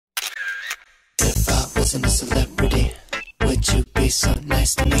wasn't a celebrity, would you be so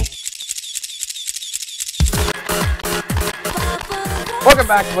nice to me? Welcome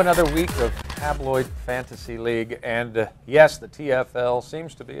back to another week of Tabloid Fantasy League. And yes, the TFL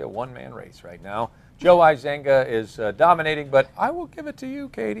seems to be a one-man race right now. Joe Izenga is dominating, but I will give it to you,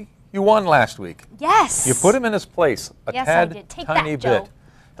 Katie. You won last week. Yes. You put him in his place a yes, tad I did. Take tiny that, bit. Joe.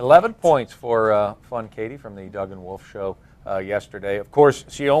 11 points for Fun Katie from the Doug and Wolf show yesterday. Of course,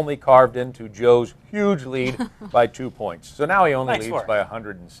 she only carved into Joe's huge lead by 2 points. So now he only leads by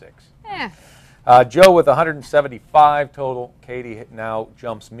 106. Joe with 175 total. Katie now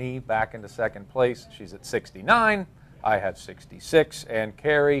jumps me back into second place. She's at 69. I have 66. And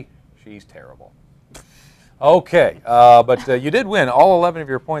Carrie, she's terrible. Okay, but you did win. All 11 of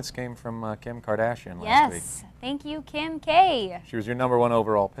your points came from Kim Kardashian last week. Yes, thank you, Kim K. She was your #1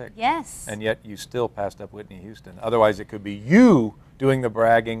 overall pick. Yes. And yet you still passed up Whitney Houston. Otherwise, it could be you doing the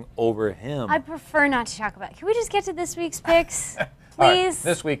bragging over him. I prefer not to talk about it. Can we just get to this week's picks, please? All right,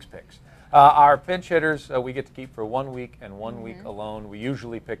 this week's picks. Our pinch hitters, we get to keep for 1 week and 1 week alone. We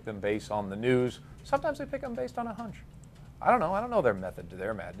usually pick them based on the news. Sometimes we pick them based on a hunch. I don't know their method to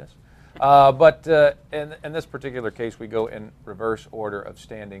their madness. But in this particular case, we go in reverse order of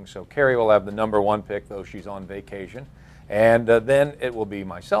standing. So Carrie will have the #1 pick, though she's on vacation. And then it will be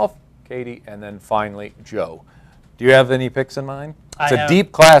myself, Katie, and then finally Joe. Do you have any picks in mind? It's a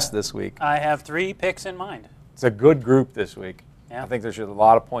deep class this week. I have 3 picks in mind. It's a good group this week. Yeah. I think there's a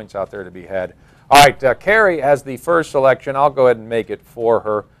lot of points out there to be had. All right, Carrie has the first selection. I'll go ahead and make it for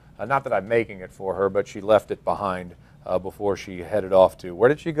her. Not that I'm making it for her, but she left it behind before she headed off to, where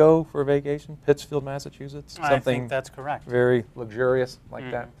did she go for vacation? Pittsfield, Massachusetts? I think that's correct. Very luxurious like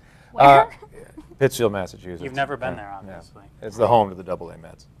that. Where? Pittsfield, Massachusetts. You've never been there, obviously. Yeah. It's the home to the AA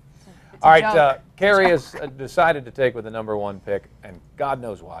Mets. It's All right, Carrie has decided to take with the #1 pick, and God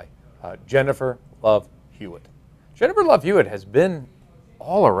knows why, Jennifer Love Hewitt. Jennifer Love Hewitt has been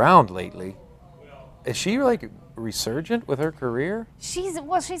all around lately. Is she like resurgent with her career? She's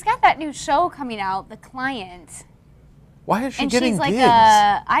got that new show coming out, The Client. Why is she And getting she's like gigs?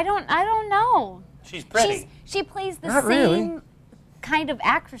 I don't know. She's pretty. She plays the Not same really. kind of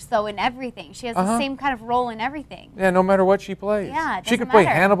actress though in everything. She has the same kind of role in everything. Yeah, no matter what she plays. Yeah, it she could doesn't play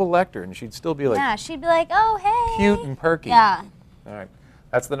matter. Hannibal Lecter, and she'd still be like Yeah, she'd be like, oh hey. cute and perky. Yeah. All right,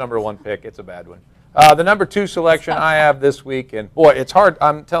 that's the #1 pick. It's a bad one. The #2 selection I have this week, and boy, it's hard.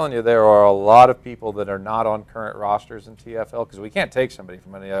 I'm telling you, there are a lot of people that are not on current rosters in TFL because we can't take somebody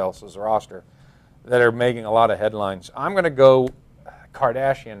from anybody else's roster that are making a lot of headlines. I'm going to go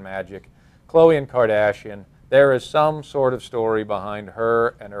Kardashian magic. Khloe and Kardashian. There is some sort of story behind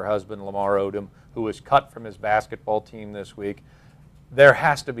her and her husband, Lamar Odom, who was cut from his basketball team this week. There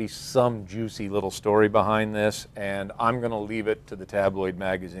has to be some juicy little story behind this, and I'm going to leave it to the tabloid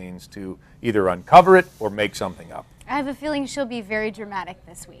magazines to either uncover it or make something up. I have a feeling she'll be very dramatic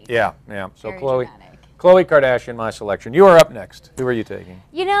this week. Yeah, yeah. So Very Khloe dramatic. Kardashian, my selection. You are up next. Who are you taking?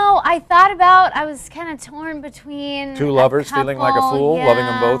 You know, I was kind of torn between Two lovers feeling like a fool, yeah, loving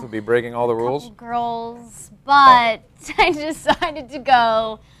them both would be breaking all the rules? couple girls, but I decided to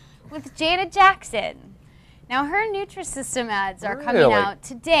go with Janet Jackson. Now, her Nutrisystem ads are coming Really? out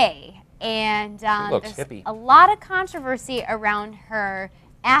today, and looks there's hippie. a lot of controversy around her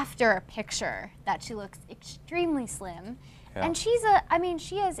after a picture that she looks extremely slim. Yeah. And she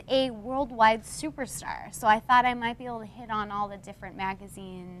is a worldwide superstar, so I thought I might be able to hit on all the different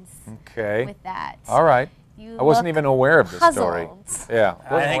magazines Okay. with that. All right. You I wasn't look even aware of this story. puzzled. Yeah.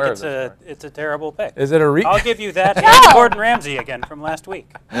 I wasn't think aware of it's this story. it's a terrible pick. Is it a I'll give you that. Joe! And Gordon Ramsay again from last week.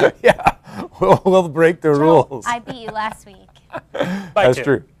 Yeah. We'll break the rules. I beat you last week. By That's 2.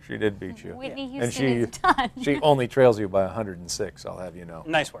 true. She did beat you. Whitney And Houston is done. she only trails you by 106, I'll have you know.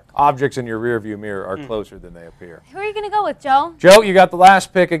 Nice work. Objects in your rearview mirror are closer than they appear. Who are you going to go with, Joe? Joe, you got the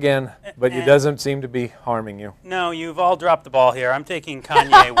last pick again, but it doesn't seem to be harming you. No, you've all dropped the ball here. I'm taking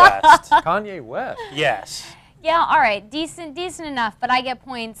Kanye West. Kanye West. Yes. Yeah, all right, decent enough, but I get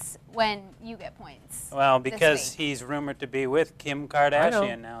points when you get points. Well, this because week. he's rumored to be with Kim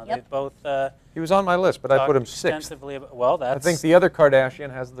Kardashian now. Yep. They've both He was on my list, but I put him talked 6th. extensively about, well, I that's think the other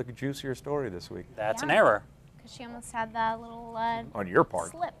Kardashian has the juicier story this week. that's an Yeah. error. Because she almost had that little On your part.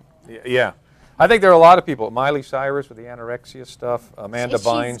 slip. Yeah. I think there are a lot of people. Miley Cyrus with the anorexia stuff. Amanda She's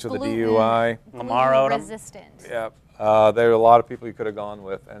Bynes with the gluten- DUI. Lamar gluten Odom. resistant. Yeah. There are a lot of people you could have gone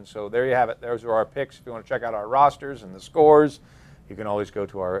with. And so there you have it. Those are our picks. If you want to check out our rosters and the scores, you can always go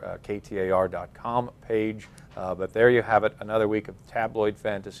to our KTAR.com page. But there you have it. Another week of Tabloid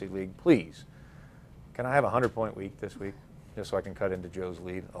Fantasy League. Please, can I have a 100-point week this week? Just so I can cut into Joe's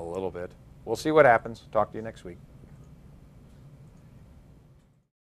lead a little bit. We'll see what happens. Talk to you next week.